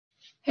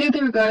Hey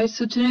there guys,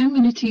 so today I'm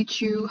going to teach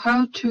you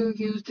how to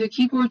use the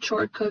keyboard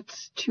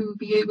shortcuts to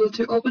be able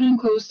to open and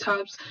close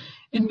tabs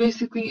in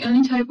basically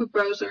any type of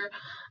browser,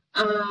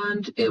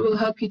 and it will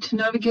help you to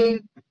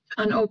navigate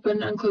and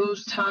open and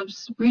close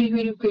tabs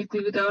really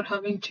quickly without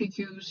having to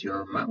use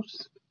your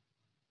mouse.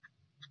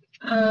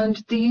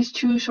 And these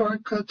two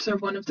shortcuts are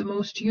one of the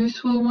most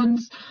useful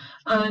ones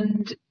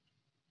and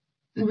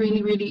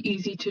really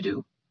easy to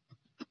do.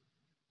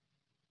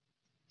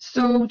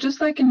 So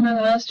just like in my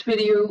last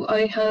video,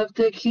 I have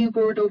the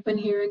keyboard open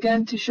here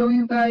again to show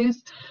you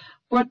guys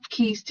what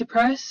keys to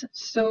press.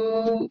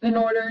 So in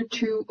order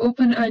to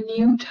open a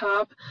new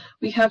tab,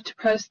 we have to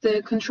press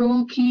the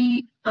Control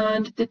key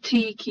and the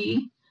T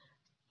key,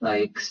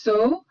 like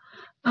so.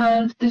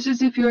 And this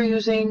is if you're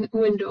using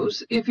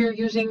Windows. If you're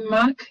using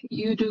Mac,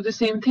 you do the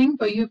same thing,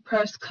 but you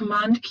press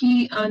Command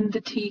key and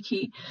the T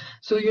key.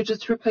 So you're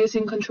just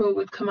replacing Control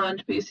with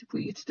Command,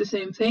 basically. It's the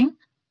same thing.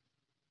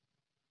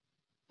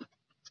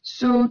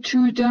 So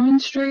to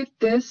demonstrate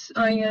this,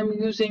 I am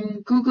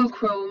using Google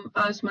Chrome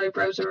as my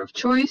browser of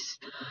choice.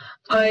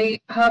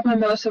 I have my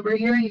mouse over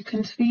here. You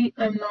can see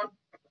I'm not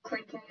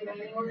clicking it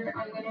anywhere.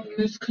 I'm going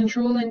to use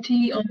Control and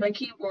T on my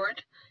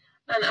keyboard.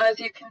 And as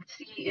you can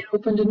see, it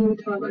opened a new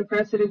tab. I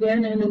press it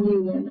again and a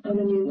new one and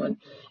a new one.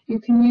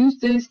 You can use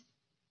this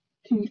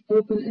to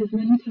open as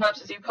many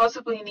tabs as you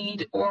possibly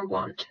need or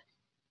want.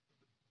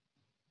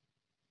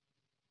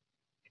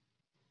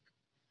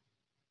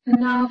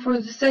 Now for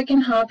the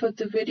second half of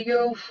the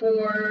video,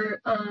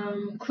 for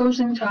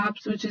closing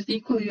tabs, which is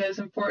equally as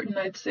important,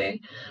 I'd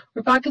say.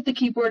 We're back at the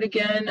keyboard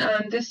again,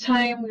 and this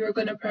time we're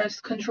going to press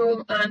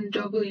Control and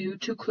W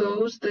to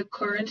close the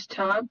current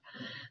tab.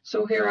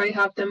 So here I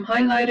have them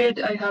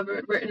highlighted, I have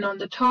it written on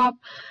the top,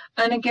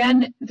 and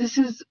again, this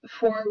is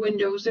for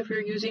Windows. If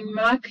you're using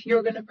Mac,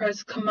 you're going to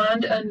press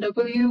Command and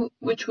W,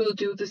 which will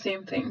do the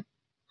same thing.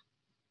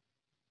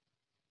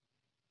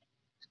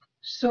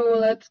 So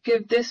let's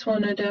give this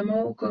one a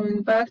demo,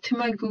 going back to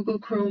my Google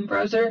Chrome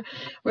browser,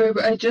 where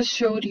I just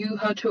showed you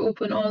how to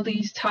open all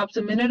these tabs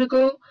a minute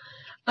ago.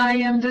 I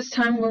am this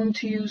time going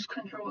to use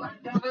Control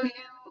and W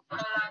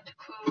and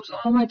close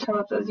all my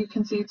tabs. As you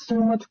can see, it's so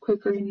much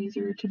quicker and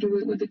easier to do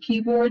it with the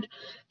keyboard.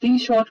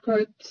 These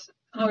shortcuts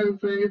are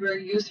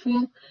very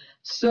useful.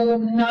 So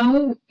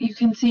now you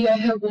can see I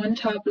have one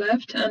tab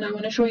left, and I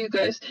want to show you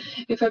guys.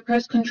 If I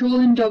press Control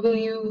and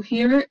W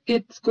here,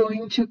 it's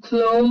going to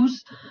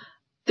close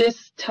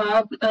this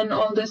tab and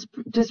all this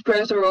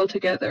browser all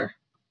together.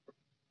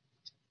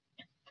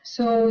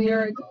 So here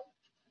I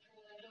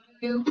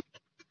go,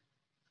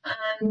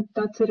 and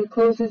that's it. It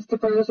closes the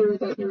browser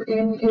that you're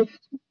in if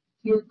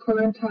your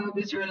current tab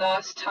is your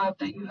last tab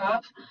that you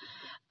have.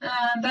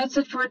 And that's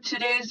it for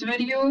today's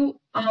video.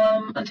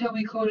 Until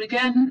we code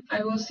again,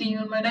 I will see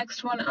you in my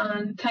next one,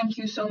 and thank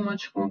you so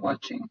much for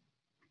watching.